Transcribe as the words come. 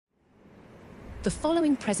The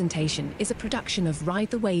following presentation is a production of Ride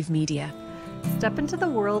the Wave Media. Step into the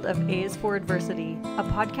world of A's for Adversity, a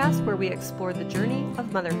podcast where we explore the journey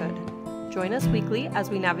of motherhood. Join us weekly as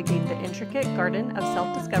we navigate the intricate garden of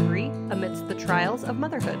self-discovery amidst the trials of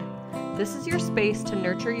motherhood. This is your space to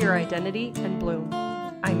nurture your identity and bloom.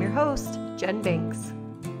 I'm your host, Jen Banks.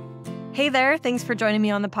 Hey there, thanks for joining me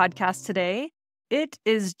on the podcast today. It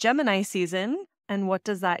is Gemini season, and what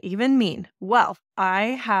does that even mean? Well,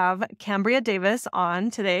 I have Kambria Davis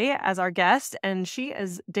on today as our guest, and she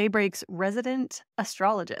is Daybreak's resident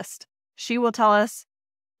astrologist. She will tell us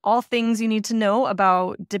all things you need to know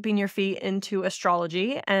about dipping your feet into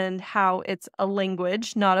astrology and how it's a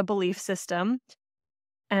language, not a belief system.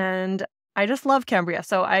 And I just love Kambria,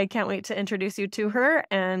 so I can't wait to introduce you to her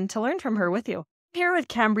and to learn from her with you. I'm here with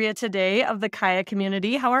Kambria today of the Kaya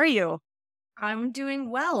community. How are you? I'm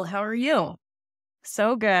doing well. How are you?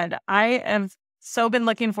 So good. I have so been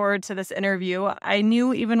looking forward to this interview. I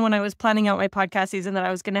knew even when I was planning out my podcast season that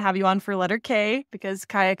I was going to have you on for letter K because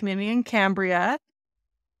Kaya community and Kambria.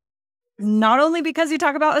 Not only because you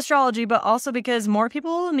talk about astrology, but also because more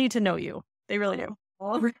people need to know you. They really do.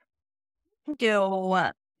 Thank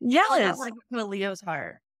you. Yes. Like a Leo's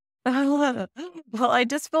heart. Well, I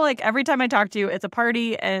just feel like every time I talk to you, it's a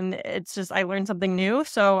party and it's just, I learn something new.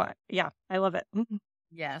 So yeah, I love it.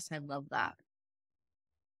 Yes, I love that.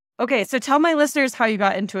 Okay, so tell my listeners how you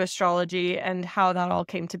got into astrology and how that all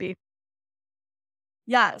came to be.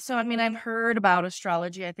 Yeah, so I've heard about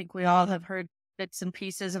astrology. I think we all have heard bits and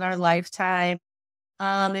pieces in our lifetime.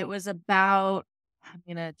 It was about, I'm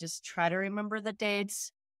gonna just try to remember the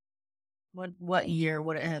dates. What year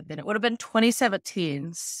would it have been? It would have been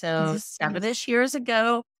 2017. So 7-ish years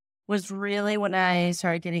ago was really when I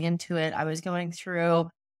started getting into it. I was going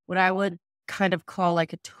through what I would kind of call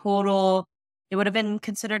like a total, it would have been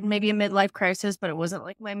considered maybe a midlife crisis, but it wasn't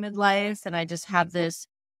like my midlife. And I just had this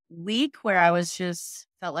week where I was just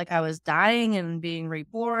felt like I was dying and being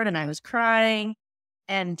reborn, and I was crying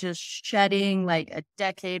and just shedding like a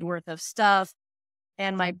decade worth of stuff.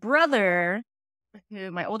 And my brother,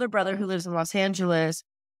 my older brother who lives in Los Angeles,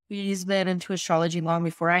 he's been into astrology long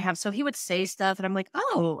before I have. So he would say stuff and I'm like,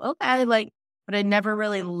 oh, okay. But I never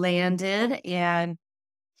really landed. And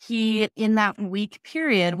he, in that week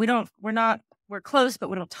period, we're close, but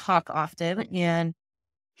we don't talk often. And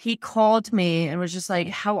he called me and was just like,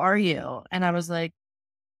 how are you? And I was like,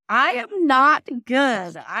 I am not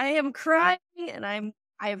good. I am crying and I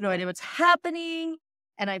have no idea what's happening.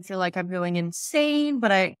 And I feel like I'm going insane,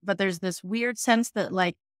 but there's this weird sense that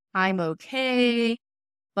like I'm okay,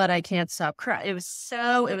 but I can't stop crying. It was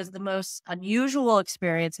the most unusual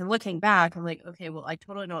experience. And looking back, I'm like, okay, well, I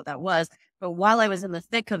totally know what that was. But while I was in the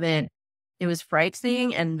thick of it, it was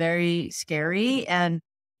frightening and very scary. And,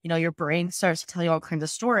 your brain starts to tell you all kinds of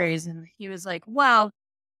stories. And he was like, wow.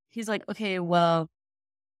 He's like, okay, well,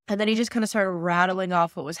 and then he just kind of started rattling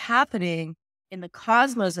off what was happening in the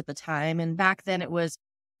cosmos at the time. And back then it was,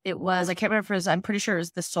 I can't remember if I'm pretty sure it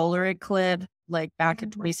was the solar eclipse, like back in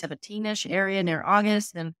 2017-ish area near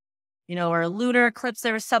August. And, or a lunar eclipse,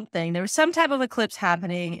 there was some type of eclipse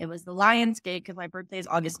happening. It was the Lion's Gate because my birthday is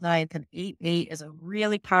August 9th, and 8/8 is a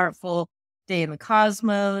really powerful day in the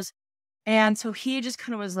cosmos. And so he just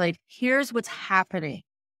kind of was like, here's what's happening.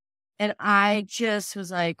 And I just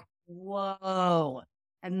was like, whoa.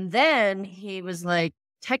 And then he was like,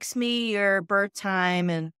 text me your birth time,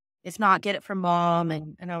 and if not, get it from mom.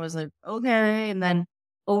 And I was like, okay. And then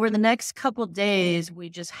over the next couple of days, we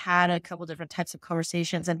just had a couple different types of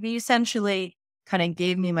conversations. And he essentially kind of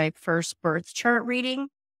gave me my first birth chart reading.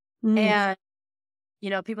 And,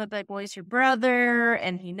 people would be like, well, he's your brother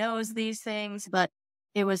and he knows these things. But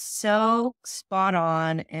it was so spot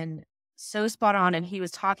on. And he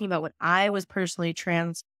was talking about what I was personally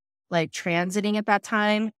transiting at that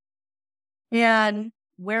time. And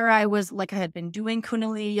where I was, like, I had been doing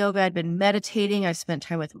Kundalini yoga, I'd been meditating. I spent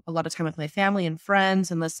a lot of time with my family and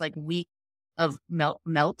friends in this like week of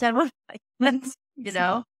meltdown,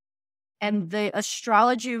 And the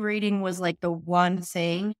astrology reading was like the one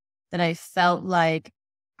thing that I felt like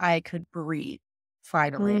I could breathe.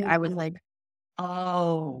 Finally, I was like,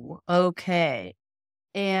 oh, okay.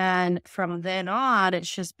 And from then on,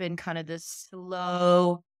 it's just been kind of this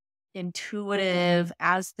slow, intuitive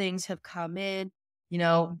as things have come in.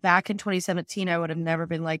 Back in 2017, I would have never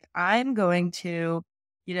been like, I'm going to,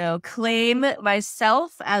 claim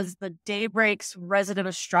myself as the Daybreak's resident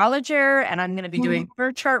astrologer. And I'm going to be doing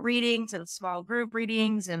birth chart readings and small group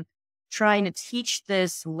readings and trying to teach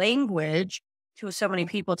this language to so many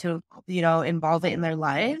people to, involve it in their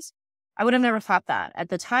lives. I would have never thought that. At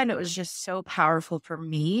the time, it was just so powerful for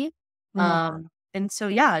me. And so,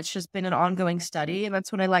 yeah, it's just been an ongoing study. And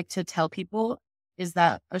that's what I like to tell people is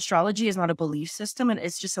that astrology is not a belief system and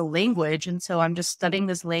it's just a language. And so I'm just studying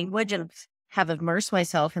this language and have immersed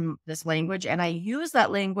myself in this language. And I use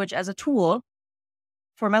that language as a tool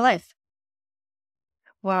for my life.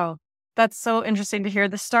 Wow. That's so interesting to hear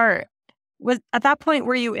the start. Was at that point,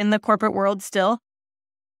 were you in the corporate world still?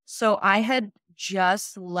 So I had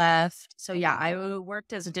just left. So yeah, I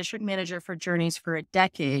worked as a district manager for Journeys for a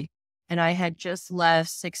decade. And I had just left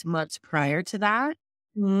 6 months prior to that.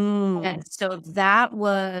 And so that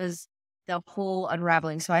was the whole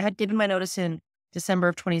unraveling. So I had given my notice in December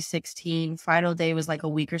of 2016. Final day was like a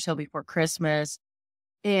week or so before Christmas.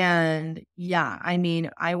 And yeah, I mean,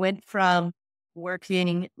 I went from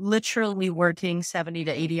literally working 70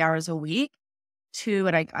 to 80 hours a week to,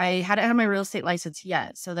 and I hadn't had my real estate license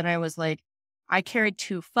yet. So then I was like, I carried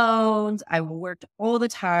 2 phones. I worked all the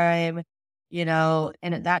time, and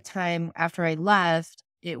at that time, after I left,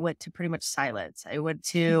 it went to pretty much silence. I went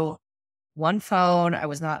to one phone. I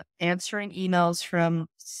was not answering emails from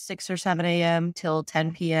 6 or 7 a.m. till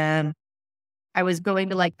 10 p.m. I was going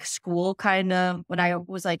to like school kind of when I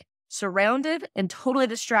was like surrounded and totally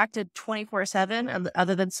distracted 24/7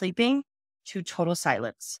 other than sleeping to total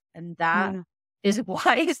silence. And that is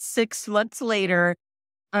why 6 months later,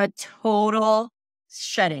 a total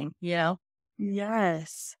shedding,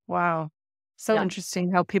 Yes. Wow. So Yeah.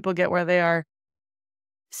 interesting how people get where they are.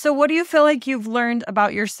 So what do you feel like you've learned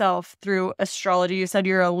about yourself through astrology? You said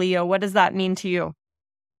you're a Leo. What does that mean to you?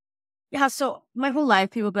 Yeah. So my whole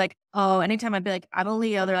life, people would be like, oh, anytime I'd be like, I'm a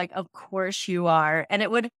Leo, they're like, of course you are. And it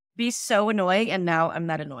would be so annoying. And now I'm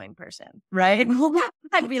that annoying person, right?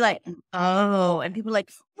 I'd be like, oh, and people are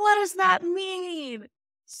like, what does that mean?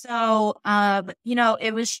 So,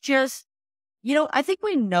 it was just, I think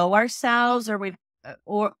we know ourselves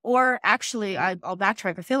or actually I'll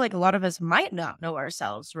backtrack. I feel like a lot of us might not know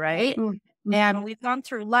ourselves, right? And we've gone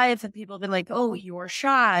through life and people have been like, oh, you're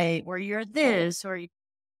shy or you're this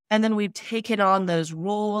and then we've taken on those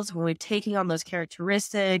roles when we've taken on those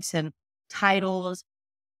characteristics and titles.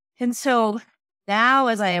 And so now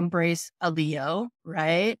as I embrace a Leo,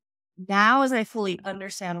 right? Now as I fully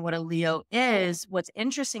understand what a Leo is, what's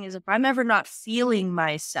interesting is if I'm ever not feeling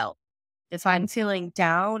myself, if I'm feeling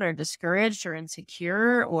down or discouraged or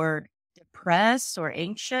insecure or depressed or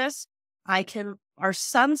anxious, our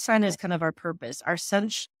sun sign is kind of our purpose. Our sun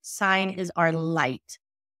sign is our light.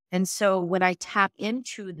 And so when I tap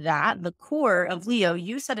into that, the core of Leo,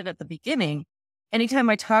 you said it at the beginning, anytime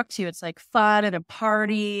I talk to you, it's like fun and a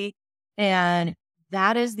party. And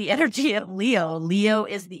that is the energy of Leo. Leo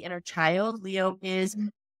is the inner child. Leo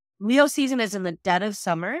season is in the dead of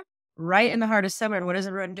summer, right in the heart of summer. And what is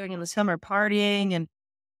everyone doing in the summer? Partying and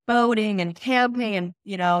boating and camping and,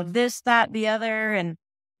 this, that, the other. And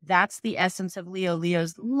that's the essence of Leo.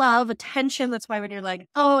 Leo's love, attention. That's why when you're like,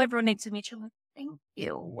 oh, everyone needs to meet you, I'm like, thank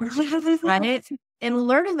you. Right? And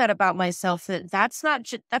learning that about myself, that's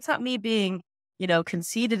not me being,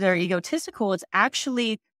 conceited or egotistical. It's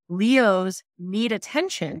actually Leos need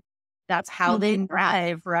attention. That's how they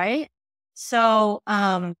thrive. Right. So,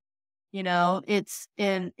 it's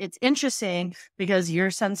interesting because your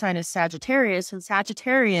sun sign is Sagittarius and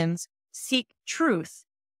Sagittarians seek truth.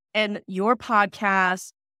 And your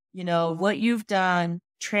podcast, what you've done,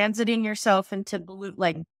 transiting yourself into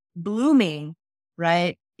blooming,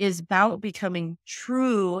 right, is about becoming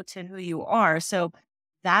true to who you are. So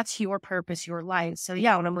that's your purpose, your life. So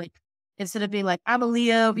yeah, when I'm like, instead of being like, I'm a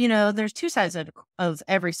Leo, there's 2 sides of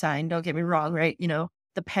every sign. Don't get me wrong, right?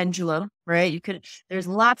 The pendulum, right? There's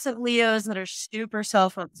lots of Leos that are super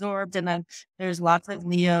self-absorbed. And then there's lots of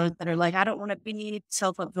Leos that are like, I don't want to be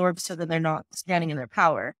self-absorbed. So then they're not standing in their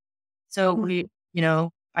power. So when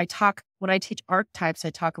I teach archetypes,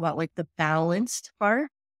 I talk about like the balanced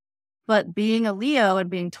part, but being a Leo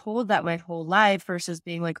and being told that my whole life versus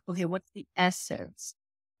being like, okay, what's the essence?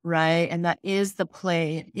 Right. And that is the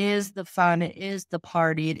play. It is the fun. It is the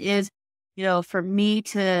party. It is, for me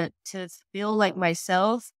to feel like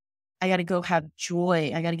myself, I got to go have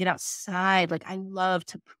joy. I got to get outside. Like I love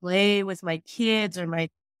to play with my kids or my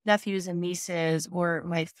nephews and nieces or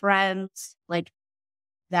my friends. Like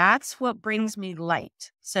that's what brings me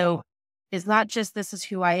light. So it's not just this is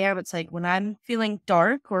who I am. It's like when I'm feeling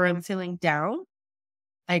dark or I'm feeling down,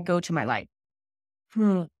 I go to my light.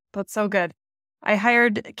 That's so good. I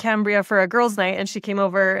hired Kambria for a girls' night and she came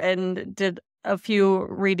over and did a few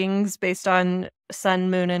readings based on sun,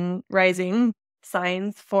 moon, and rising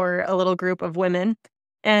signs for a little group of women.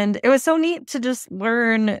 And it was so neat to just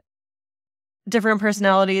learn different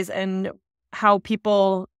personalities and how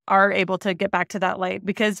people are able to get back to that light.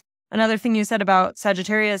 Because another thing you said about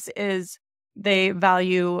Sagittarius is they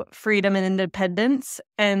value freedom and independence.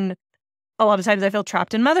 And a lot of times I feel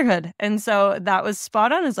trapped in motherhood. And so that was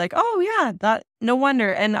spot on. It's like, oh yeah, that no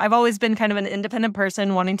wonder. And I've always been kind of an independent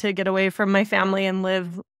person wanting to get away from my family and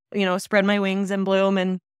live, spread my wings and bloom.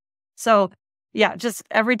 And so, yeah, just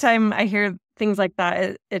every time I hear things like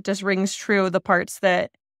that, it just rings true, the parts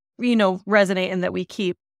that, resonate and that we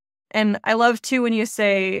keep. And I love too when you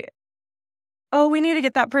say, oh, we need to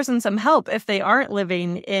get that person some help if they aren't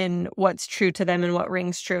living in what's true to them and what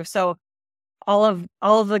rings true. So all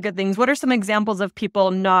of the good things. What are some examples of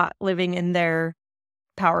people not living in their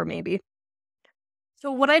power, maybe?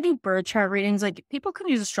 So when I do birth chart readings, like people can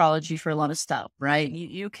use astrology for a lot of stuff, right?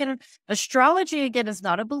 You can, astrology again is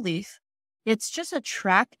not a belief. It's just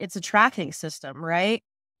it's a tracking system, right?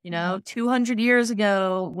 200 years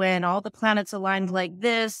ago when all the planets aligned like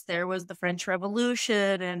this, there was the French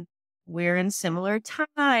Revolution and we're in similar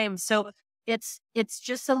times. So it's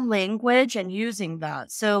just a language and using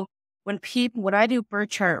that. So when I do birth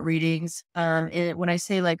chart readings, when I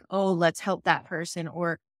say like, oh, let's help that person,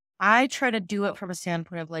 or I try to do it from a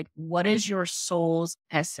standpoint of like, what is your soul's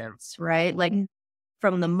essence, right? Like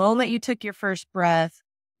from the moment you took your first breath,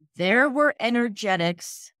 there were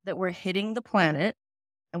energetics that were hitting the planet.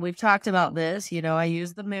 And we've talked about this, I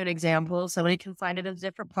use the moon example. Somebody can find it in a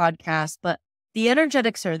different podcast, but the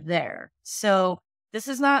energetics are there. So this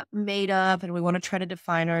is not made up and we want to try to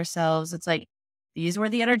define ourselves. It's like, these were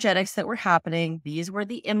the energetics that were happening. These were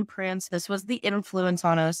the imprints. This was the influence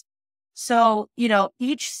on us. So,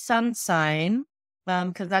 each sun sign,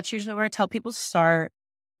 because that's usually where I tell people to start,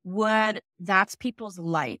 that's people's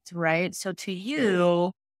light, right? So to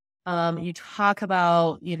you, you talk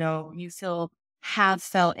about, you have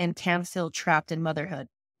felt and can feel trapped in motherhood.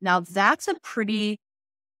 Now that's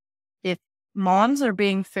if moms are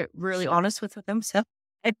being really honest with themselves,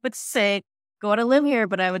 I would say, go on a limb here,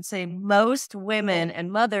 but I would say most women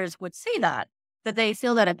and mothers would say that they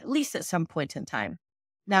feel that at least at some point in time.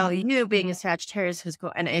 Now, you being a Sagittarius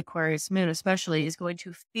and Aquarius moon especially is going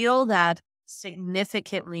to feel that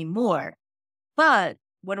significantly more. But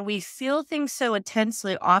when we feel things so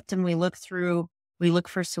intensely, often we look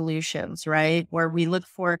for solutions, right? Where we look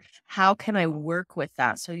for, how can I work with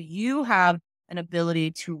that? So you have an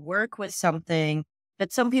ability to work with something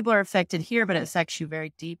that some people are affected here, but it affects you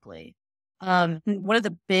very deeply. One of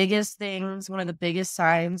the biggest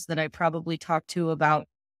signs that I probably talk to about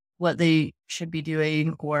what they should be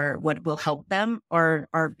doing or what will help them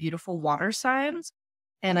are beautiful water signs.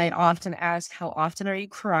 And I often ask, how often are you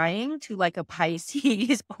crying to like a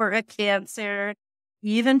Pisces or a Cancer,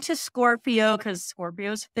 even to Scorpio, because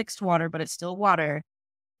Scorpio's fixed water, but it's still water.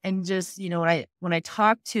 And just, when I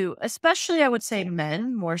talk to, especially I would say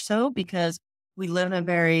men more so, because we live in a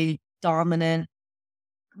very dominant,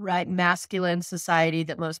 right, masculine society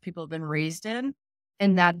that most people have been raised in.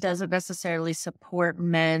 And that doesn't necessarily support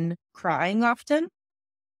men crying often.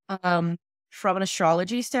 From an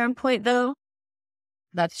astrology standpoint, though,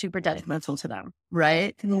 that's super detrimental to them,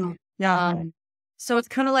 right? Yeah. So it's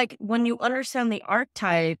kind of like when you understand the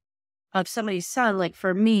archetype of somebody's sun, like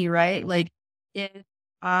for me, right? Like if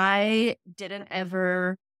I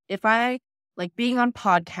like being on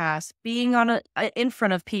podcasts, being in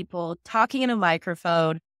front of people, talking in a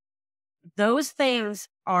microphone, those things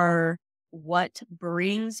are what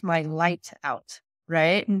brings my light out,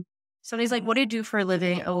 right? Somebody's like, what do you do for a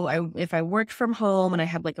living? Oh, if I worked from home and I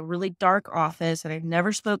had like a really dark office and I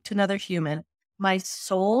never spoke to another human, my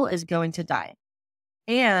soul is going to die.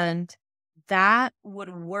 And that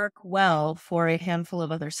would work well for a handful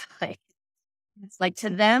of other signs. It's like to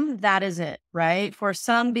them, that is it, right? For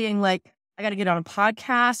some being like, I got to get on a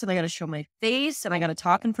podcast and I got to show my face and I got to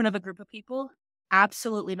talk in front of a group of people.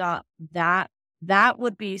 Absolutely not. That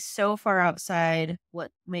would be so far outside what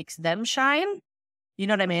makes them shine. You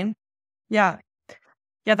know what I mean? Yeah.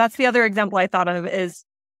 Yeah, that's the other example I thought of, is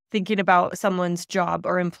thinking about someone's job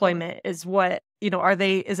or employment is what,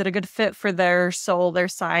 is it a good fit for their soul, their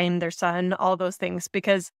sign, their sun, all those things?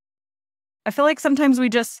 Because I feel like sometimes we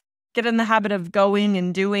just get in the habit of going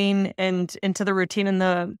and doing and into the routine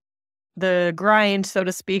and the grind, so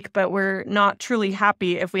to speak, but we're not truly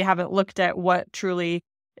happy if we haven't looked at what truly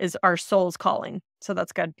is our soul's calling. So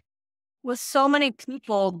that's good. Well, so many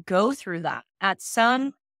people go through that at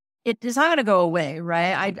some. It is not going to go away,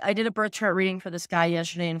 right? I did a birth chart reading for this guy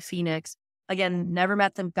yesterday in Phoenix. Again, never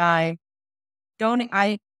met the guy.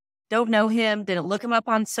 I don't know him. Didn't look him up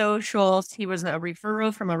on socials. He was a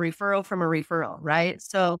referral from a referral from a referral, right?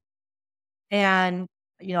 So, and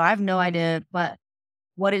I have no idea, but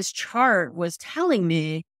what his chart was telling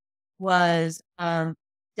me was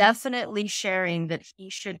definitely sharing that he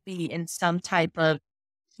should be in some type of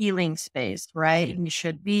healing space, right? You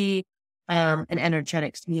should be an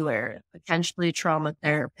energetic healer, potentially trauma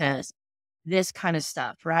therapist, this kind of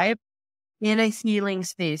stuff, right? In a healing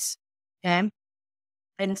space. Okay.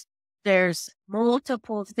 And there's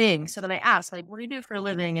multiple things. So then I asked, like, what do you do for a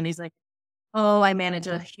living? And he's like, oh, I manage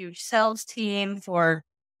a huge sales team for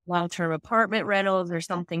long-term apartment rentals or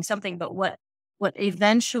something. But what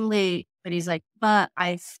eventually, but he's like, but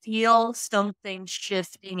I feel something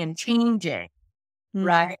shifting and changing.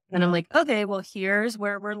 Right. And I'm like, okay, well, here's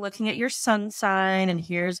where we're looking at your sun sign. And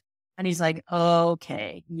he's like,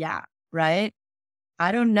 okay, yeah. Right.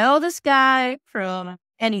 I don't know this guy from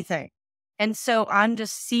anything. And so I'm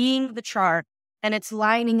just seeing the chart and it's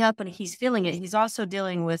lining up and he's feeling it. He's also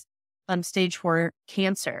dealing with stage 4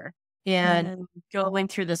 cancer and going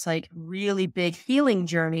through this like really big healing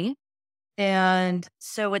journey. And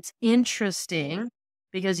so it's interesting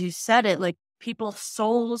because you said it, like people's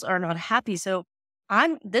souls are not happy. So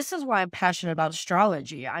this is why I'm passionate about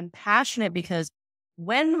astrology. I'm passionate because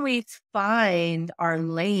when we find our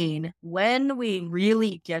lane, when we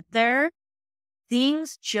really get there,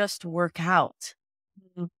 things just work out.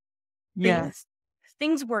 Yes.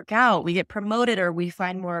 Things work out. We get promoted or we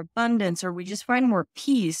find more abundance or we just find more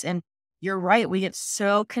peace. And you're right. We get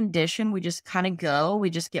so conditioned. We just kind of go, we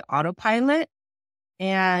just get autopilot.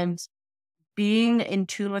 And being in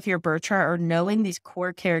tune with your birth chart or knowing these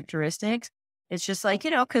core characteristics, it's just like,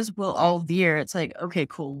 because we'll all veer. It's like, okay,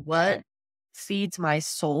 cool. What feeds my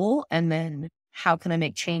soul? And then how can I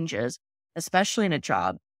make changes, especially in a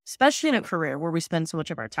job, especially in a career where we spend so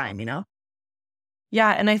much of our time,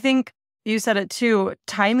 Yeah. And I think you said it too.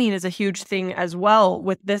 Timing is a huge thing as well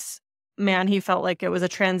with this man. He felt like it was a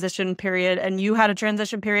transition period and you had a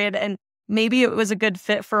transition period and maybe it was a good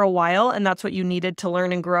fit for a while and that's what you needed to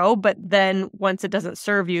learn and grow. But then once it doesn't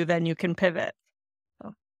serve you, then you can pivot.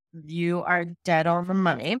 So. You are dead on the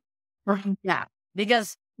money. Yeah.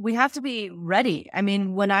 Because we have to be ready. I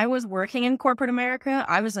mean, when I was working in corporate America,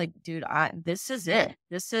 I was like, dude, this is it.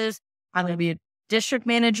 I'm going to be a district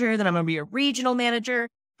manager. Then I'm going to be a regional manager.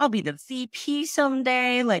 I'll be the VP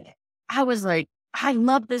someday. Like, I was like, I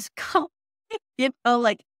love this company.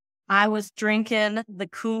 Like I was drinking the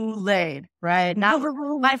Kool-Aid, right? Now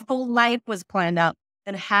my whole life was planned out.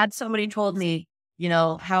 And had somebody told me,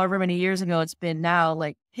 however many years ago it's been now,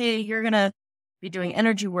 like, hey, you're going to be doing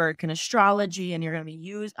energy work and astrology and you're going to be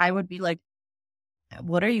used, I would be like,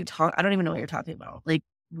 what are you talking? I don't even know what you're talking about. Like,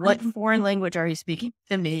 what foreign language are you speaking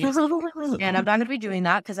to me? And I'm not going to be doing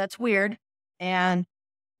that because that's weird. And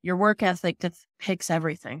your work ethic picks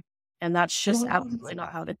everything. And that's just absolutely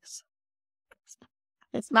not how it is.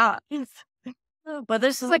 It's not. But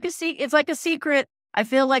this is like it's like a secret. I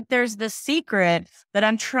feel like there's this secret that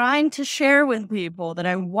I'm trying to share with people that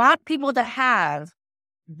I want people to have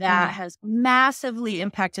that has massively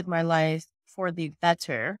impacted my life for the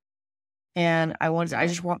better. And I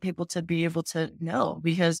just want people to be able to know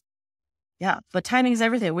because, but timing is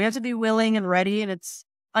everything. We have to be willing and ready. And it's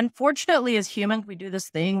unfortunately as humans, we do this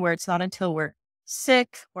thing where it's not until we're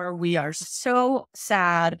sick or we are so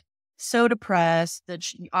sad, so depressed that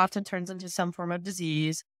often turns into some form of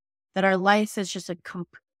disease that our life is just a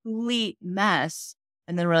complete mess.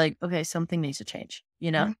 And then we're like, okay, something needs to change,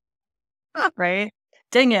 Right?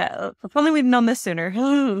 Dang it. If only we'd known this sooner.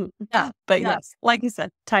 Yeah. But yes, like you said,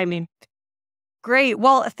 timing. Great.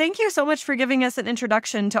 Well, thank you so much for giving us an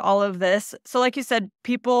introduction to all of this. So like you said,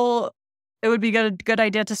 it would be a good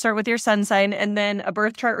idea to start with your sun sign and then a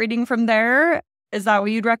birth chart reading from there. Is that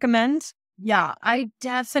what you'd recommend? Yeah, I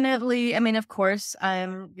definitely, of course,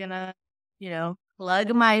 I'm going to,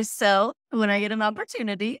 plug myself when I get an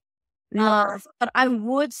opportunity. But I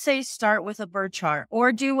would say start with a birth chart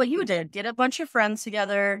or do what you did. Get a bunch of friends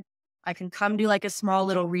together. I can come do like a small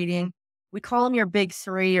little reading. We call them your big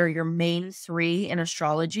 3 or your main 3 in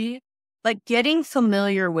astrology. Like getting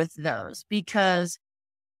familiar with those because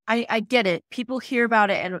I get it. People hear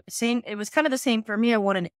about it and it was kind of the same for me. I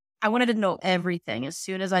wanted to know everything. As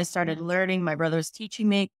soon as I started learning, my brother was teaching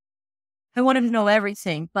me. I wanted to know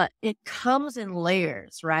everything, but it comes in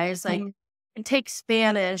layers, right? It's like, and take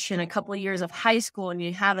Spanish in a couple of years of high school and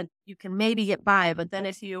you can maybe get by. But then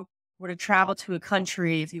if you were to travel to a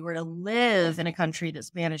country, if you were to live in a country that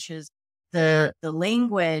Spanish is the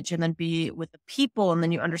language and then be with the people and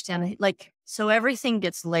then you understand so everything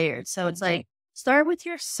gets layered. So it's like, start with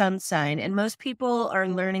your sun sign. And most people are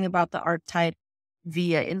learning about the archetype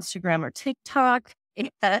via Instagram or TikTok.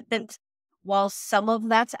 And while some of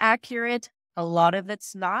that's accurate, a lot of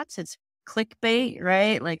it's not. It's clickbait,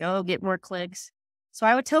 right? Like, oh, get more clicks. So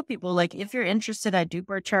I would tell people, like, if you're interested, I do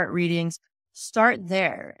birth chart readings, start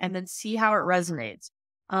there and then see how it resonates.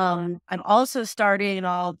 I'm also starting, and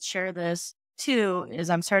I'll share this too, is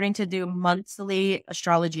I'm starting to do monthly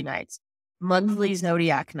astrology nights, monthly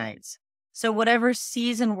zodiac nights. So whatever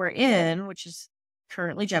season we're in, which is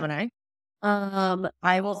currently Gemini,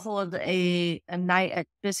 I will hold a night at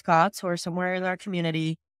Biscott's or somewhere in our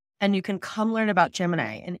community, and you can come learn about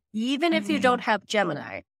Gemini. And even if you don't have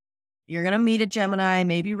Gemini, you're going to meet a Gemini,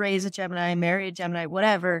 maybe raise a Gemini, marry a Gemini,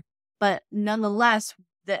 whatever. But nonetheless,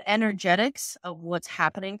 the energetics of what's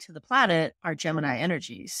happening to the planet are Gemini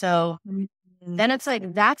energy. So then it's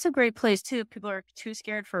like, that's a great place too. If people are too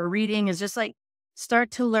scared for a reading, is just like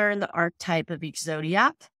start to learn the archetype of each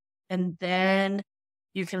zodiac. And then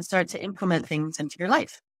you can start to implement things into your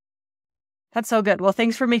life. That's so good. Well,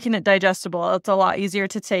 thanks for making it digestible. It's a lot easier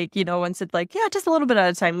to take, once it's like, yeah, just a little bit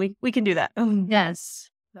at a time. We can do that. Yes.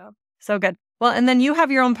 So good. Well, and then you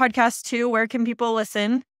have your own podcast too. Where can people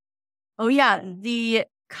listen? Oh, yeah. The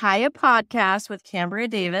Kaya podcast with Kambria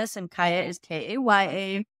Davis, and Kaya is Kaya.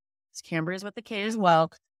 Kambria is with the K as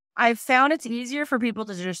well. I've found it's easier for people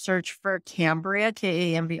to just search for Kambria,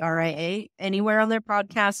 Kambria, anywhere on their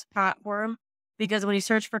podcast platform. Because when you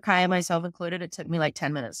search for Kaya, myself included, it took me like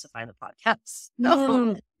 10 minutes to find the podcast.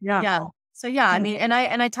 Yeah. So yeah, I mean, and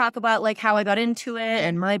I talk about like how I got into it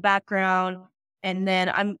and my background. And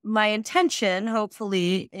then my intention,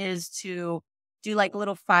 hopefully, is to do like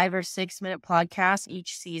little 5 or 6 minute podcasts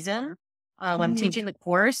each season. I'm teaching the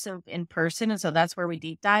course in person. And so that's where we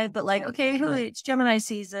deep dive. But like, okay, it's Gemini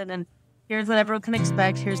season and here's what everyone can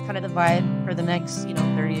expect. Here's kind of the vibe for the next,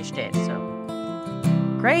 30-ish days.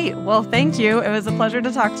 So great. Well, thank you. It was a pleasure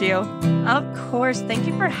to talk to you. Of course. Thank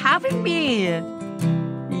you for having me.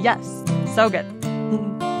 Yes. So good.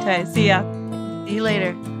 Okay. See ya. See you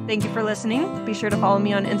later. Thank you for listening. Be sure to follow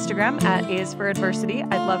me on Instagram at A is for Adversity.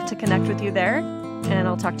 I'd love to connect with you there. And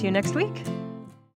I'll talk to you next week.